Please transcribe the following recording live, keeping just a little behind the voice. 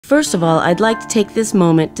First of all, I'd like to take this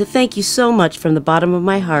moment to thank you so much from the bottom of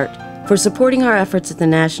my heart for supporting our efforts at the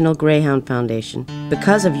National Greyhound Foundation.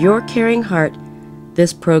 Because of your caring heart,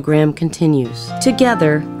 this program continues.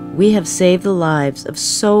 Together, we have saved the lives of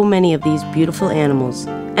so many of these beautiful animals,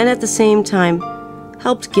 and at the same time,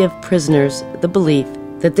 helped give prisoners the belief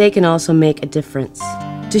that they can also make a difference.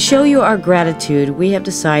 To show you our gratitude, we have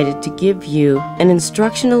decided to give you an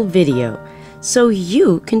instructional video so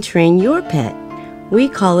you can train your pet. We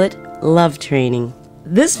call it Love Training.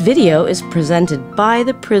 This video is presented by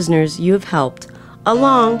the prisoners you have helped,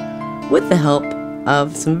 along with the help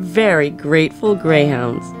of some very grateful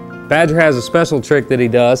greyhounds. Badger has a special trick that he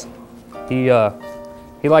does. He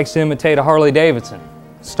likes to imitate a Harley Davidson.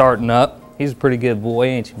 Starting up, he's a pretty good boy,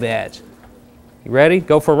 ain't you, Badge? You ready?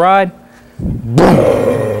 Go for a ride?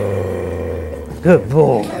 Good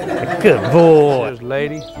boy, good boy. This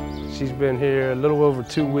lady, she's been here a little over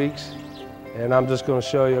 2 weeks, and I'm just gonna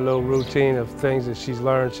show you a little routine of things that she's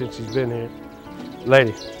learned since she's been here.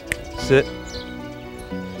 Lady, sit.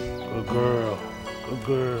 Good girl, good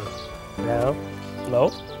girl. Down,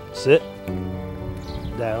 no, sit.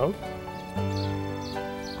 Down.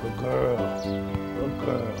 Good girl, good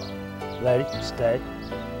girl. Lady, stay.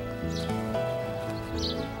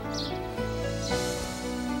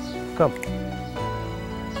 Come.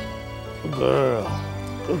 Good girl,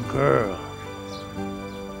 good girl.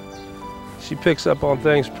 She picks up on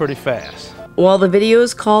things pretty fast. While the video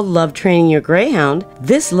is called Love Training Your Greyhound,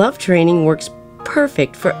 this love training works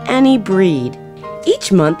perfect for any breed.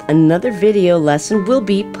 Each month, another video lesson will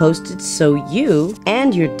be posted so you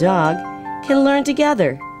and your dog can learn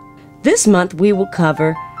together. This month, we will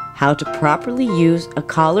cover how to properly use a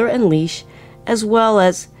collar and leash, as well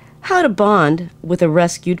as how to bond with a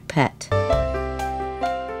rescued pet.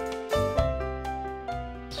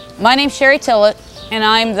 My name's Sherry Tillett, and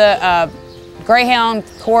I'm the Greyhound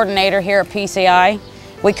Coordinator here at PCI.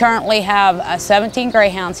 We currently have 17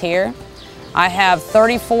 Greyhounds here. I have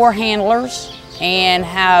 34 handlers and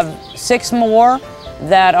have 6 more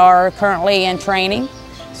that are currently in training.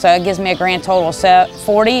 So it gives me a grand total of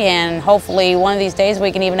 40, and hopefully one of these days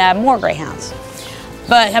we can even add more Greyhounds.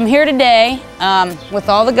 But I'm here today with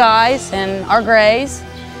all the guys and our Greys,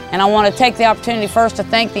 and I want to take the opportunity first to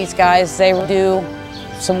thank these guys. They do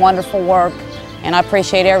some wonderful work, and I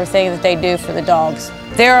appreciate everything that they do for the dogs.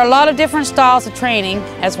 There are a lot of different styles of training,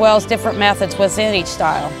 as well as different methods within each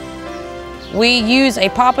style. We use a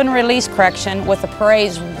pop and release correction with a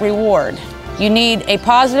praise reward. You need a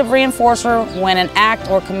positive reinforcer when an act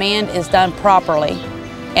or command is done properly,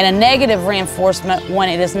 and a negative reinforcement when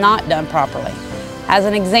it is not done properly. As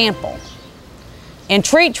an example, in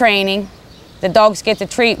treat training, the dogs get the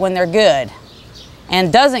treat when they're good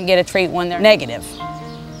and doesn't get a treat when they're negative.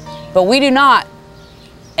 But we do not,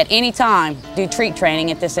 at any time, do treat training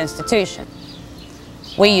at this institution.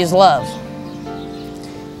 We use love.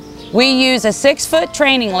 We use a 6-foot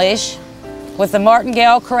training leash with a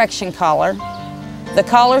martingale correction collar. The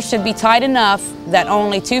collar should be tight enough that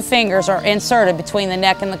only 2 fingers are inserted between the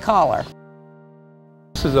neck and the collar.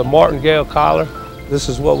 This is a martingale collar. This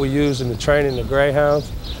is what we use in the training of greyhounds.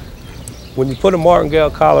 When you put a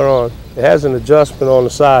martingale collar on, it has an adjustment on the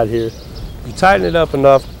side here. You tighten it up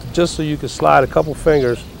enough just so you can slide a couple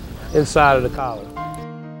fingers inside of the collar.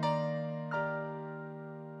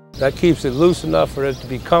 That keeps it loose enough for it to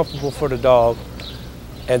be comfortable for the dog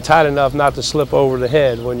and tight enough not to slip over the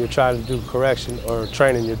head when you're trying to do correction or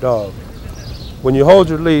training your dog. When you hold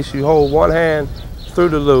your leash, you hold one hand through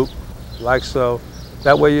the loop, like so.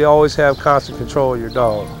 That way you always have constant control of your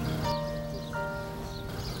dog.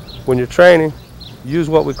 When you're training, use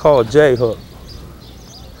what we call a J-hook.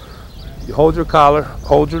 You hold your collar,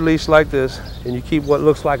 hold your leash like this, and you keep what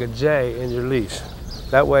looks like a J in your leash.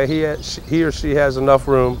 That way he or she has enough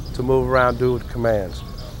room to move around, do the commands.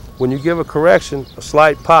 When you give a correction, a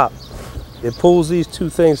slight pop, it pulls these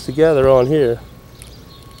 2 things together on here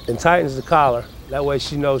and tightens the collar. That way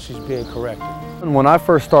she knows she's being corrected. When I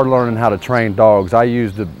first started learning how to train dogs, I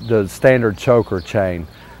used the standard choker chain.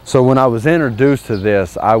 So when I was introduced to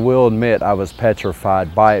this, I will admit I was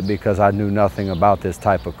petrified by it because I knew nothing about this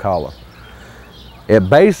type of collar. It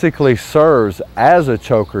basically serves as a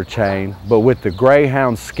choker chain, but with the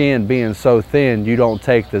greyhound skin being so thin, you don't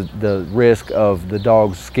take the risk of the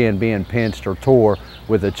dog's skin being pinched or tore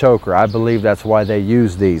with a choker. I believe that's why they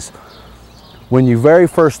use these. When you very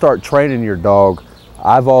first start training your dog,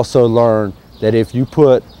 I've also learned that if you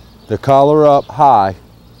put the collar up high,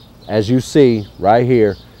 as you see right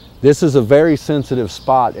here, this is a very sensitive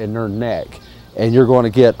spot in their neck, and you're going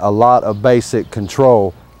to get a lot of basic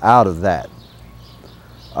control out of that.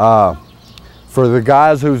 For the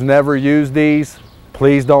guys who's never used these,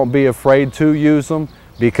 Please don't be afraid to use them,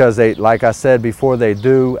 because they, like I said before, they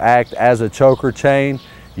do act as a choker chain.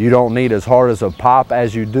 You don't need as hard as a pop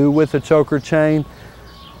as you do with a choker chain.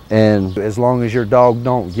 And as long as your dog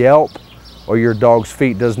don't yelp or your dog's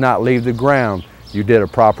feet does not leave the ground, you did a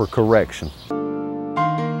proper correction.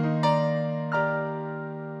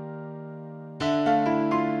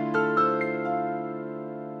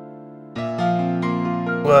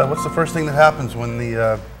 What's the first thing that happens when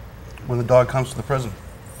the dog comes to the prison?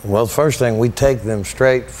 Well, the first thing, we take them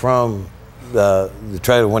straight from the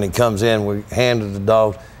trailer. When he comes in, we hand the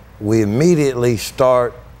dog. We immediately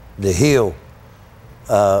start the heel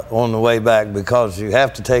on the way back, because you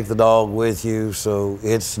have to take the dog with you, so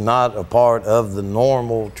it's not a part of the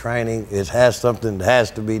normal training. It has something that has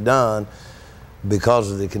to be done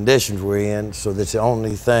because of the conditions we're in, so that's the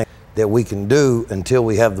only thing that we can do until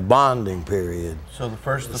we have the bonding period. So the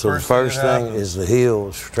first thing is the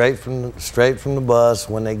heel, straight from the bus.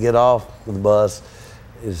 When they get off the bus,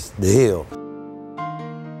 is the heel.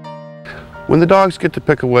 When the dogs get to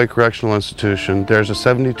Pickaway Correctional Institution, there's a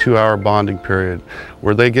 72-hour bonding period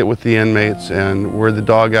where they get with the inmates and where the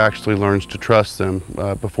dog actually learns to trust them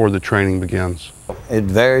before the training begins. It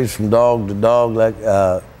varies from dog to dog. Like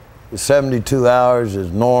 72 hours is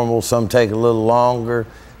normal. Some take a little longer.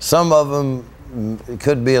 Some of them, it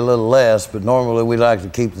could be a little less, but normally we like to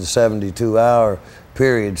keep the 72-hour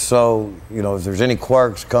period. So, you know, if there's any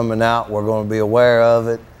quirks coming out, we're going to be aware of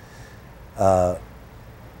it.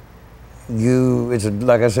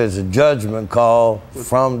 Like I said, it's a judgment call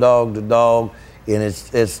from dog to dog, and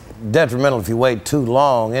it's detrimental if you wait too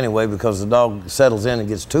long anyway, because the dog settles in and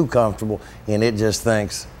gets too comfortable, and it just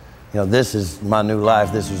thinks, you know, this is my new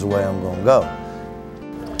life, this is the way I'm going to go.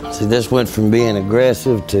 See, this went from being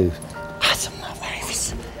aggressive to,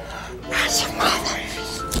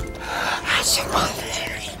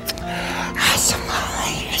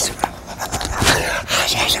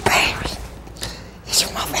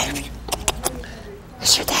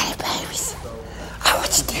 It's your daddy, babies. Oh,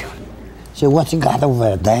 what you doing? So what you got over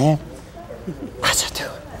there, Dad? What you doing?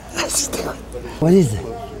 What you doing? What is it?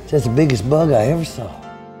 That's the biggest bug I ever saw.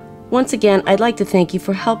 Once again, I'd like to thank you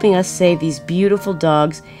for helping us save these beautiful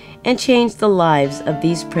dogs and change the lives of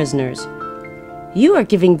these prisoners. You are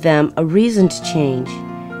giving them a reason to change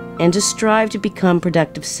and to strive to become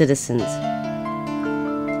productive citizens.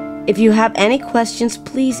 If you have any questions,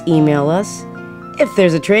 please email us. If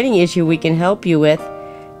there's a training issue we can help you with,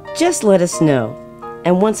 just let us know.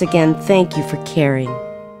 And once again, thank you for caring.